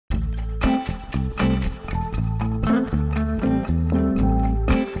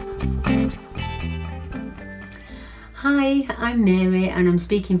Hi, I'm Mary and I'm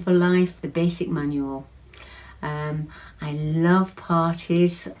speaking for Life, the basic manual. I love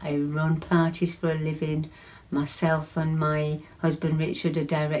parties. I run parties for a living. Myself and my husband Richard are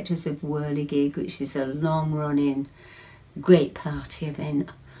directors of Whirl-Y-Gig, which is a long-running, great party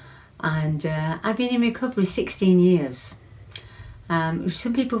event. And I've been in recovery 16 years.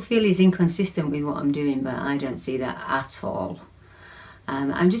 Some people feel is inconsistent with what I'm doing, but I don't see that at all.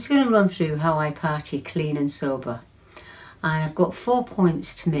 I'm just going to run through how I party clean and sober. And I've got 4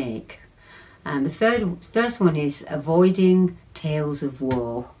 points to make. The first one is avoiding tales of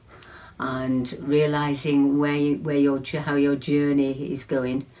woe and realising how your journey is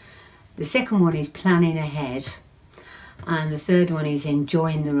going. The second one is planning ahead. And the third one is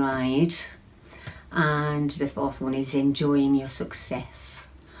enjoying the ride. And the fourth one is enjoying your success.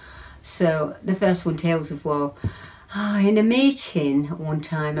 So the first one, tales of woe. In a meeting one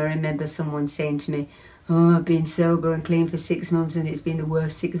time, I remember someone saying to me, "Oh, I've been sober and clean for 6 months and it's been the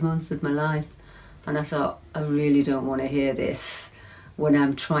worst 6 months of my life." And I thought, I really don't want to hear this when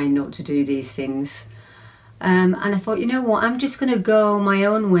I'm trying not to do these things. And I thought, you know what, I'm just going to go my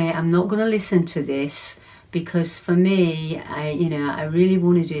own way. I'm not going to listen to this because for me, I really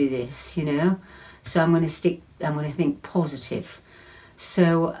want to do this, So I'm going to think positive.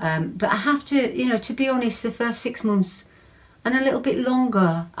 So, but I have to, to be honest, the first 6 months and a little bit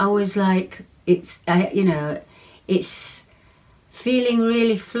longer, I was like, it's feeling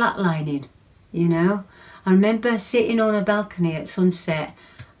really flatlining, I remember sitting on a balcony at sunset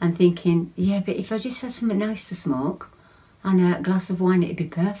and thinking, yeah, but if I just had something nice to smoke and a glass of wine, it'd be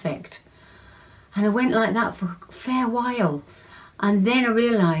perfect. And I went like that for a fair while. And then I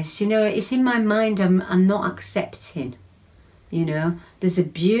realised, it's in my mind I'm not accepting, There's a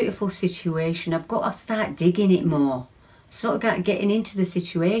beautiful situation. I've got to start digging it more. Sort of getting into the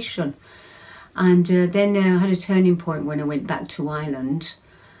situation. And then I had a turning point when I went back to Ireland.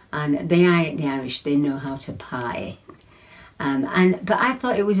 And the Irish, they know how to party. But I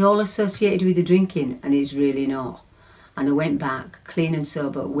thought it was all associated with the drinking, and it's really not. And I went back, clean and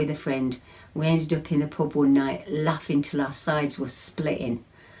sober, with a friend. We ended up in the pub one night, laughing till our sides were splitting,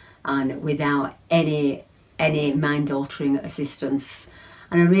 and without any mind-altering assistance.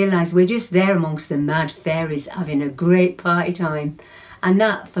 And I realised we're just there amongst the mad fairies, having a great party time. And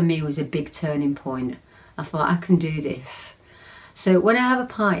that, for me, was a big turning point. I thought, I can do this. So when I have a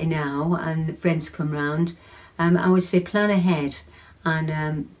party now and friends come round, I would say plan ahead.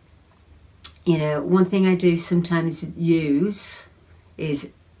 And, one thing I do sometimes use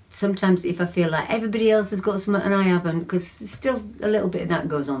is sometimes if I feel like everybody else has got something and I haven't, because still a little bit of that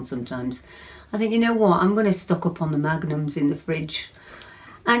goes on sometimes, I think, you know what, I'm going to stock up on the magnums in the fridge.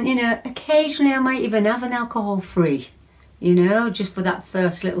 And, occasionally I might even have an alcohol-free, just for that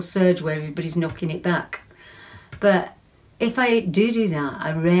first little surge where everybody's knocking it back. But if I do that,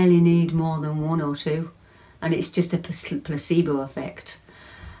 I rarely need more than 1 or 2. And it's just a placebo effect.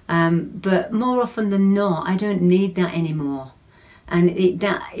 But more often than not, I don't need that anymore. And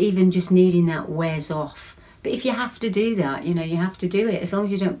even just needing that wears off. But if you have to do that, you have to do it. As long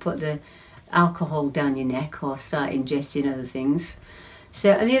as you don't put the alcohol down your neck or start ingesting other things.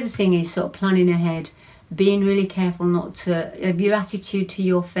 So, and the other thing is sort of planning ahead, being really careful not to, of your attitude to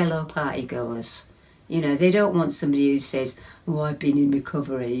your fellow party goers. They don't want somebody who says, "Oh, I've been in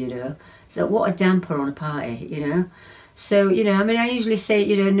recovery," So what a damper on a party, So, I usually say,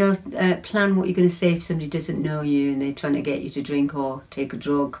 plan what you're going to say if somebody doesn't know you and they're trying to get you to drink or take a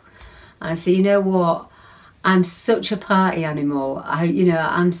drug. And I say, you know what? I'm such a party animal.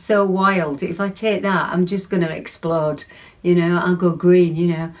 I'm so wild. If I take that, I'm just going to explode. I'll go green,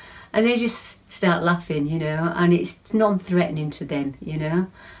 And they just start laughing, and it's non-threatening to them,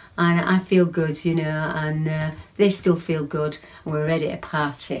 And I feel good, and they still feel good. And we're ready to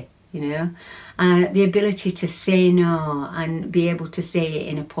party, And the ability to say no and be able to say it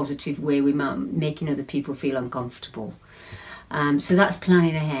in a positive way without making other people feel uncomfortable. So that's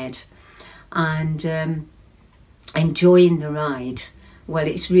planning ahead. And enjoying the ride. Well,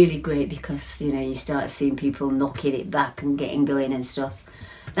 it's really great because, you start seeing people knocking it back and getting going and stuff.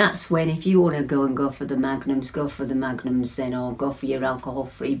 That's when, if you want to go for the magnums, go for the magnums then, or go for your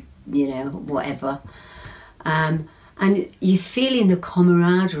alcohol-free, whatever. And you're feeling the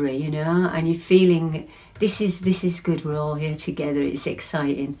camaraderie, and you're feeling, this is good, we're all here together, it's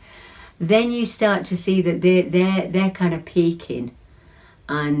exciting. Then you start to see that they're kind of peaking,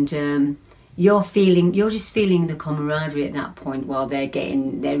 and you're just feeling the camaraderie at that point while they're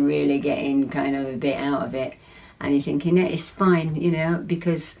really getting kind of a bit out of it. And you're thinking, yeah, it's fine,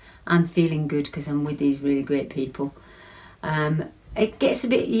 because I'm feeling good because I'm with these really great people. it gets a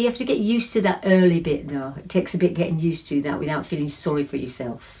bit, you have to get used to that early bit though. It takes a bit getting used to that without feeling sorry for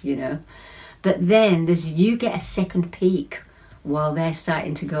yourself, you know. But then you get a second peak while they're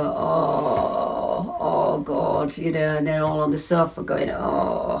starting to go, oh God, you know, and they're all on the sofa going,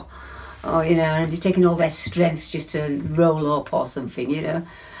 oh, you know, and they're taking all their strength just to roll up or something, you know.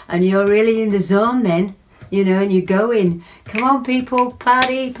 And you're really in the zone then, you know, and you're going, come on people,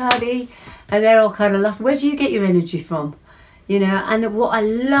 party, party. And they're all kind of laughing. Where do you get your energy from? You know, and what I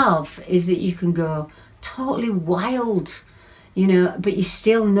love is that you can go totally wild, you know, but you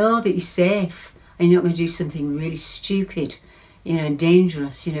still know that you're safe and you're not going to do something really stupid, you know, and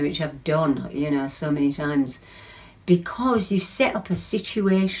dangerous, you know, which I've done, you know, so many times. Because you set up a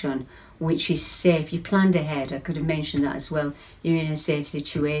situation which is safe. You planned ahead. I could have mentioned that as well. You're in a safe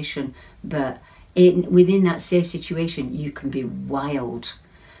situation, but within that safe situation, you can be wild.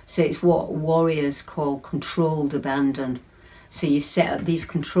 So it's what warriors call controlled abandon. So you've set up these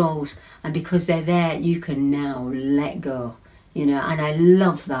controls, and because they're there, you can now let go, you know. And I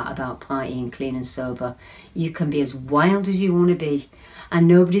love that about partying clean and sober. You can be as wild as you want to be, and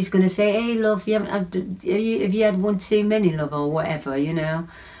nobody's going to say, hey love, have you had one too many, love, or whatever, you know.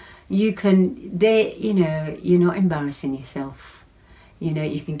 You can, you know, you're not embarrassing yourself. You know,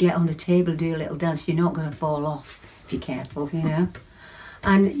 you can get on the table, do a little dance. You're not going to fall off if you're careful, you know.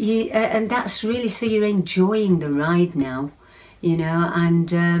 And and that's really, so you're enjoying the ride now, you know. And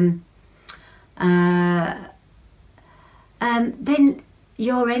then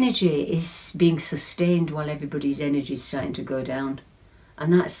your energy is being sustained while everybody's energy is starting to go down.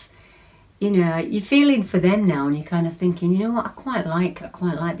 And that's, you know, you're feeling for them now, and you're kind of thinking, you know what, I quite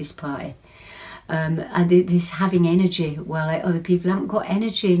like this party. And this having energy while other people haven't got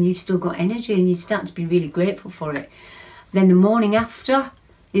energy, and you've still got energy, and you start to be really grateful for it. Then the morning after,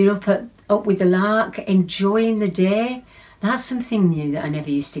 you're up with the lark, enjoying the day. That's something new that I never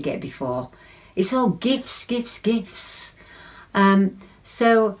used to get before. It's all gifts, gifts, gifts.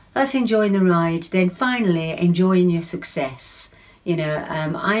 So that's enjoying the ride. Then finally, enjoying your success. You know,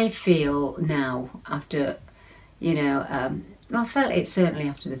 I feel now after, you know, well, I felt it certainly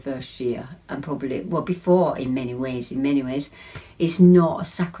after the first year, and probably, well, before in many ways, it's not a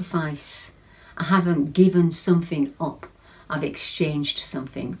sacrifice. I haven't given something up. I've exchanged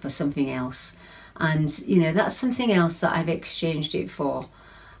something for something else. And, you know, that's something else that I've exchanged it for.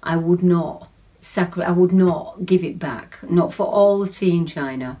 I would not give it back. Not for all the tea in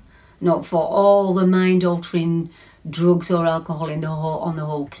China. Not for all the mind-altering drugs or alcohol on the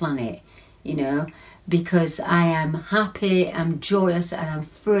whole planet, you know. Because I am happy, I'm joyous, and I'm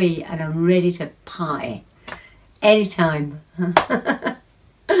free, and I'm ready to party. Anytime.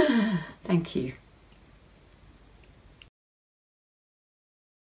 Thank you.